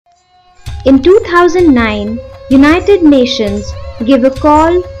In 2009, United Nations gave a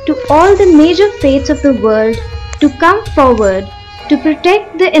call to all the major faiths of the world to come forward to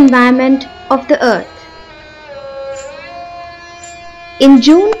protect the environment of the earth. In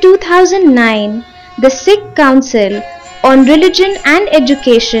June 2009, the Sikh Council on Religion and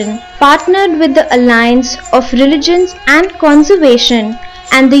Education partnered with the Alliance of Religions and Conservation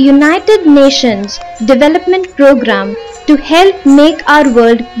and the United Nations Development Programme to help make our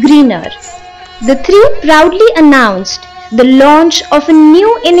world greener. The three proudly announced the launch of a new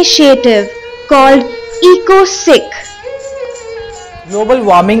initiative called EcoSikh. Global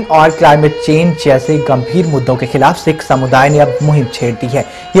warming और climate change जैसे गंभीर मुद्दों के खिलाफ सिख समुदाय ने अब मुहिम छेड़ दी है।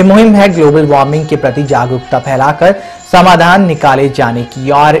 ये मुहिम है ग्लोबल वार्मिंग के प्रति जागरूकता फैलाकर समाधान निकाले जाने की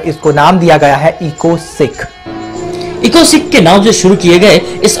और इसको नाम दिया गया है इको सिख। इको सिख के नाम से शुरू किए गए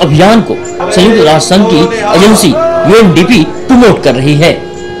इस अभियान को संयुक्त राष्ट्र संघ की एजेंसी UNDP प्रमोट कर रही है।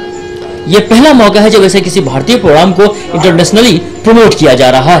 ये पहला मौका है जब ऐसे किसी भारतीय प्रोग्राम को इंटरनेशनली प्रमोट किया जा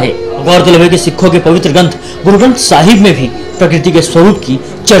रहा है। गौरतलब है कि सिखों के पवित्र ग्रंथ गुरु ग्रंथ साहिब में भी प्रकृति के स्वरूप की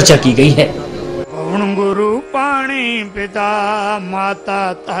चर्चा की गई है। गुरु पानी पिता माता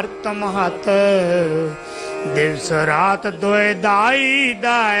धरत महत दिवस रात दोए दाई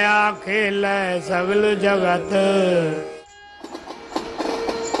दाया खेल सगल जगत।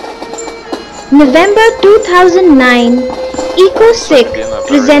 November 2009, EcoSikh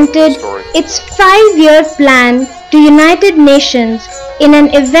presented its 5-year plan to United Nations in an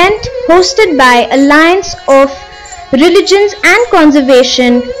event hosted by Alliance of Religions and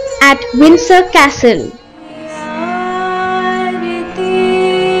Conservation at Windsor Castle.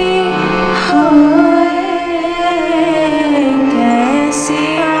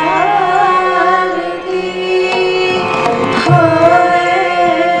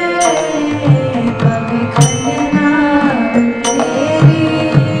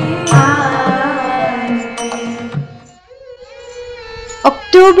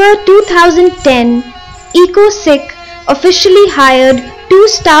 October 2010, EcoSikh officially hired 2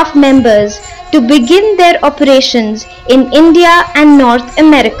 staff members to begin their operations in India and North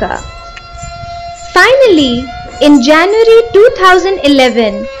America. Finally, in January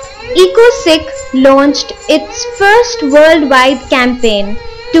 2011, EcoSikh launched its first worldwide campaign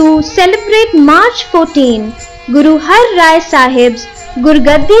to celebrate March 14, Guru Har Rai Sahib's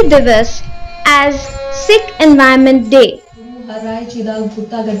Gurgaddi Divas as Sikh Environment Day. हर राय जी दा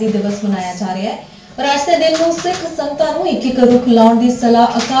गुरता गद्दी दिवस मनाया जा रहा है और आज के दिन ਨੂੰ ਸਿੱਖ ਸੰਗਤਾਂ ਨੂੰ ਇੱਕ ਰੁੱਖ ਲਾਉਣ ਦੀ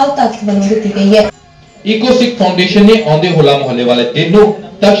ਸਲਾਹ ਅਕਾਲ ਤਖਤ ਵੱਲੋਂ ਦਿੱਤੀ ਗਈ ਹੈ। ਈਕੋ ਸਿੱਖ ਫਾਊਂਡੇਸ਼ਨ ਨੇ ਆਉਂਦੇ ਹੋਲਾ ਮੁਹੱਲੇ ਵਾਲੇ ਦਿਨ ਨੂੰ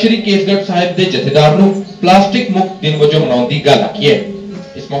ਤਖਤ ਸ੍ਰੀ ਕੇਸਗੜ੍ਹ ਸਾਹਿਬ ਦੇ ਜਥੇਦਾਰ ਨੂੰ ਪਲਾਸਟਿਕ ਮੁਕਤ ਦਿਨ ਵਜੋਂ ਮਨਾਉਣ ਦੀ ਗੱਲ ਆਖੀ ਹੈ।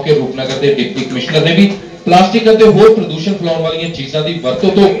 ਇਸ ਮੌਕੇ ਰੂਪਨਗਰ ਦੇ ਡਿਪਟੀ ਕਮਿਸ਼ਨਰ ਨੇ ਵੀ ਪਲਾਸਟਿਕ ਅਤੇ ਹੋਰ ਪ੍ਰਦੂਸ਼ਣ ਫੈਲਾਉਣ ਵਾਲੀਆਂ ਚੀਜ਼ਾਂ ਦੀ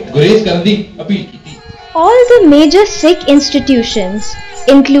ਵਰਤੋਂ ਤੋਂ ਗੁਰੇਜ਼ ਕਰਨ ਦੀ ਅਪੀਲ ਕੀਤੀ। All the major Sikh institutions,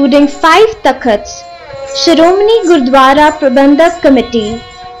 including 5 takhats, Shiromani Gurdwara Prabandhak Committee,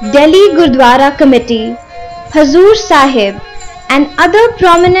 Delhi Gurdwara Committee, Hazur Sahib and other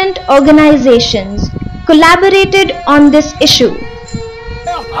prominent organizations collaborated on this issue.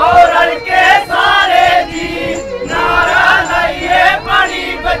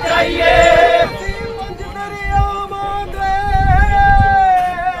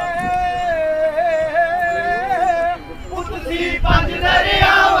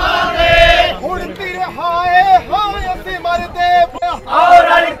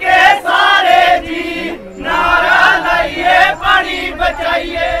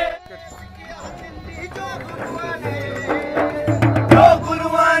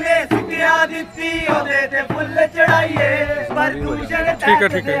 ठीक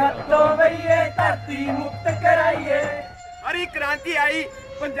है हरी क्रांति आई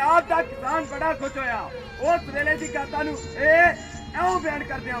पंजाब का किसान बड़ा खुश होया उस वेले दी गाता नु एओ बयान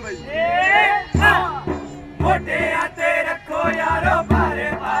करदे हां भाई मोटे आते रखो यारो बारे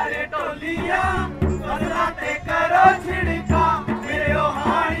बारे टोलियां फसलां ते करो छिड़का मेरे ओ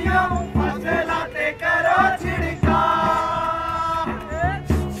हानियों फसलां ते करो छिड़का।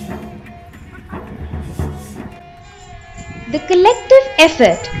 The collective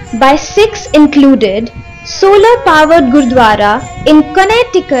effort by Sikhs included solar-powered Gurdwara in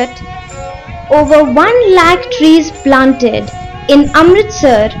Connecticut, over 1 lakh trees planted in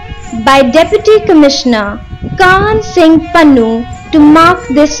Amritsar by Deputy Commissioner Kahan Singh Pannu to mark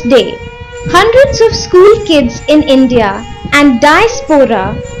this day. Hundreds of school kids in India and diaspora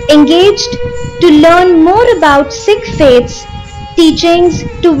engaged to learn more about Sikh faith's teachings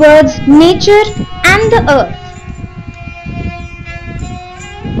towards nature and the earth.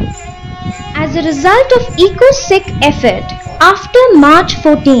 As a result of EcoSikh effort, after March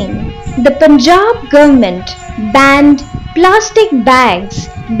 14, the Punjab government banned plastic bags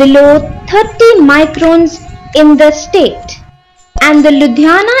below 30 microns in the state, and the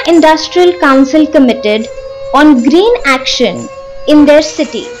Ludhiana Industrial Council committed on green action in their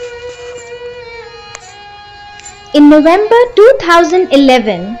city. In November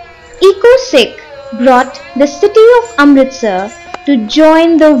 2011, EcoSikh brought the city of Amritsar to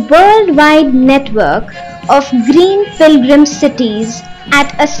join the worldwide network of green pilgrim cities at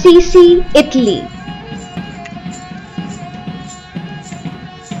Assisi, Italy.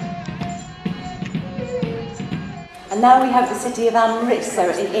 And now we have the city of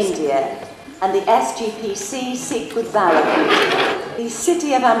Amritsar in India and the SGPC Sikh Guru. The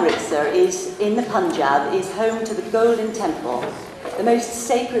city of Amritsar is in the Punjab, is home to the Golden Temple, the most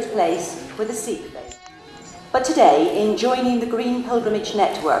sacred place with the Sikh faith. But today, in joining the Green Pilgrimage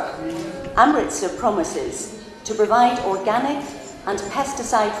Network, Amritsar promises to provide organic and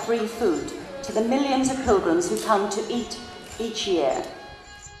pesticide-free food to the millions of pilgrims who come to eat each year.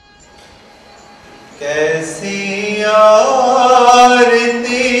 कैसी आरती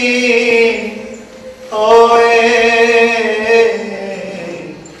होए,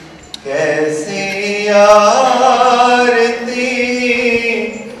 कैसी आरती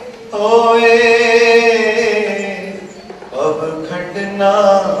होए, अब घटना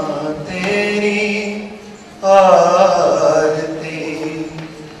तेरी आरती,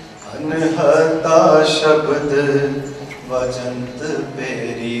 अनहता शब्द वजंत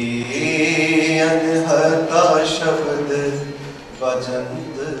peri, अनहता शब्द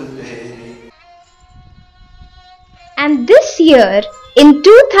वजंत peri. And this year, in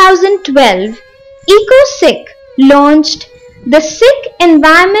 2012, EcoSikh launched the Sikh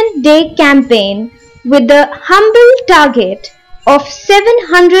Environment Day campaign with the humble target of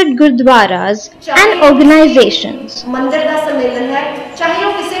 700 gurdwaras and organizations. मंदिर का सम्मेलन है, चाहे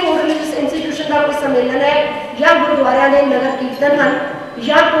वो किसी रिलीजियस इंस्टीट्यूशन का कोई सम्मेलन है, या गुरुद्वारा ने नगर कीर्तन है,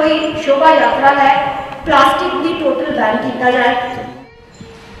 या कोई शोभा यात्रा है, प्लास्टिक की टोटल बैन किया जाए.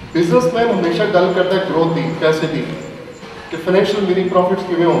 बिजनेसमैन हमेशा गल करता है ग्रोथ दी, पैसे दी, कि फाइनेंशियल मिनी प्रॉफिट्स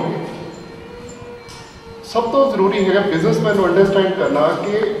किवें होंगे. सब तो जरूरी है बिजनेसमैन को अंडरस्टैंड करना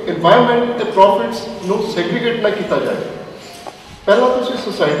कि एनवायरनमेंट के प्रॉफिट्स ਨੂੰ ਸੈਗਰੀਗੇਟ ਨਾ ਕੀਤਾ ਜਾਏ. ਪਹਿਲਾਂ ਤੁਸੀਂ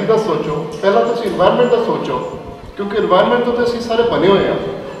ਸੋਸਾਇਟੀ ਦਾ ਸੋਚੋ, ਪਹਿਲਾਂ ਤੁਸੀਂ এনवायरनमेंट ਦਾ ਸੋਚੋ, ਕਿਉਂਕਿ এনवायरनमेंट ਤੋਂ ਅਸੀਂ ਸਾਰੇ ਬਣੇ ਹੋਏ ਆ.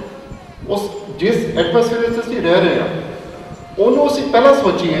 ਉਸ ਜਿਸ ਐਟਮੋਸਫੇਅਰ ਵਿੱਚ ਅਸੀਂ ਰਹਿ ਰਹੇ ਆ, ਉਹਨੂੰ ਅਸੀਂ ਪਹਿਲਾਂ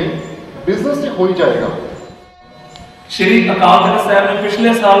ਸੋਚੀਏ, ਬਿਜ਼ਨਸ ਤੇ ਹੋ ਹੀ ਜਾਏਗਾ. ਸ਼੍ਰੀ ਅਕਾਲ ਤਖਤ ਸਾਹਿਬ ਨੇ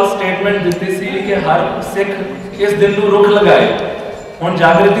ਪਿਛਲੇ ਸਾਲ ਸਟੇਟਮੈਂਟ ਦਿੱਤੀ ਸੀ ਕਿ ਹਰ ਸਿੱਖ ਇਸ ਦਿਨ ਨੂੰ ਰੁੱਖ ਲਗਾਏ. ਹੁਣ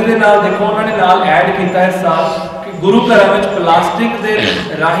ਜਾਗਰਤੀ ਦੇ ਨਾਲ ਦੇਖੋ ਉਹਨਾਂ ਨੇ ਨਾਲ ਐਡ ਕੀਤਾ ਇਸ ਸਾਲ ਕਿ ਗੁਰੂ ਘਰਾਂ ਵਿੱਚ ਪਲਾਸਟਿਕ ਦੇ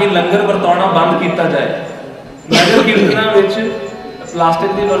ਰਾਹੀਂ ਲੰਗਰ ਵਰਤਾਉਣਾ ਬੰਦ ਕੀਤਾ ਜਾਏ. ਨਗਰ ਕੀਰਤਨਾਂ ਵਿੱਚ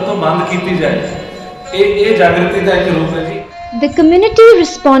ਪਲਾਸਟਿਕ ਦੀ ਵਰਤੋਂ ਬੰਦ ਕੀਤੀ ਜਾਏ. ਇਹ ਜਾਗਰਤੀ ਦਾ ਇੱਕ ਰੂਪ ਹੈ ਜੀ. The community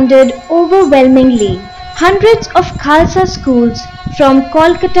responded overwhelmingly. Hundreds of Khalsa schools from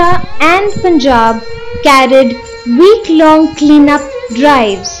Kolkata and Punjab carried week-long clean-up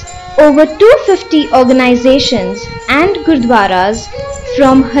drives. Over 250 organizations and gurdwaras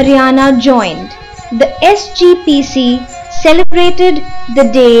from Haryana joined. The SGPC celebrated the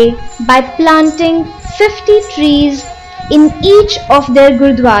day by planting 50 trees in each of their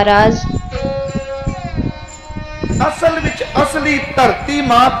gurdwaras. ਅਸਲ ਵਿੱਚ ਅਸਲੀ ਧਰਤੀ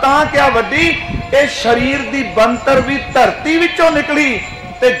ਮਾਂ ਤਾਂ ਕਿਆ ਵੱਡੀ, ਇਹ ਸਰੀਰ ਦੀ ਬੰਤਰ ਵੀ ਧਰਤੀ ਵਿੱਚੋਂ ਨਿਕਲੀ,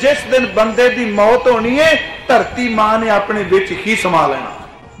 ਤੇ ਜਿਸ ਦਿਨ ਬੰਦੇ ਦੀ ਮੌਤ ਹੋਣੀ ਹੈ ਧਰਤੀ ਮਾਂ ਨੇ ਆਪਣੇ ਵਿੱਚ ਹੀ ਸਮਾ ਲੈਣਾ.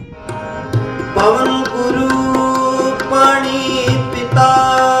 ਪਵਨ ਗੁਰੂ ਪਾਣੀ ਪਿਤਾ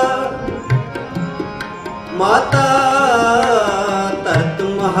ਮਾਤਾ ਧਰਤ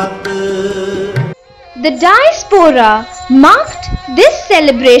ਮਹਤ. The diaspora marked these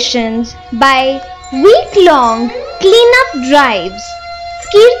celebrations by week-long clean-up drives,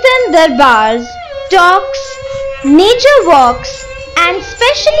 kirtan darbars, talks, nature walks, and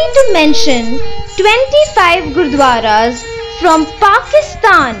specially to mention 25 gurdwaras from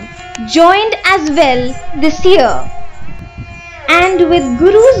Pakistan joined as well this year. And with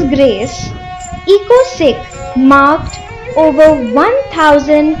Guru's grace, EcoSikh marked over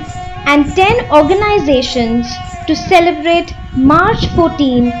 1,010 organizations to celebrate March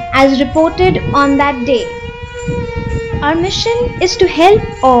 14 as reported on that day. Our mission is to help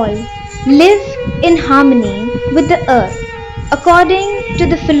all live in harmony with the earth according to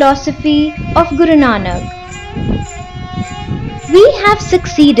the philosophy of Guru Nanak. We have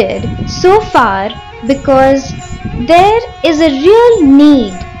succeeded so far because there is a real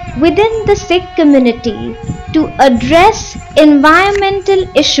need within the Sikh community to address environmental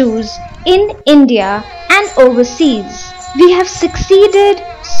issues in India and overseas. We have succeeded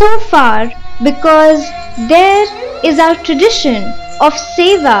so far because there is our tradition of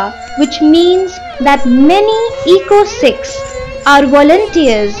seva, which means that many eco-Sikhs our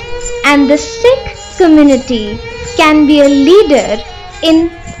volunteers and the Sikh community can be a leader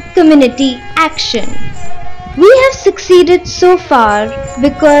in community action. We have succeeded so far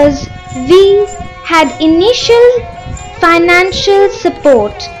because we had initial financial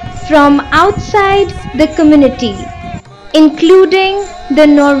support from outside the community, including the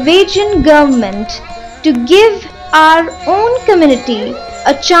Norwegian government, to give our own community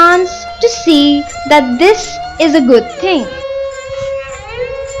a chance to see that this is a good thing.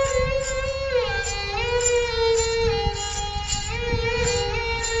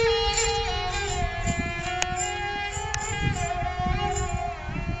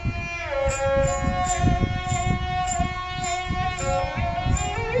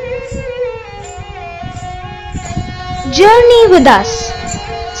 Journey with us,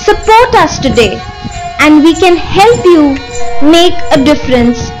 support us today, and we can help you make a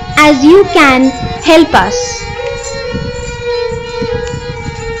difference as you can help us.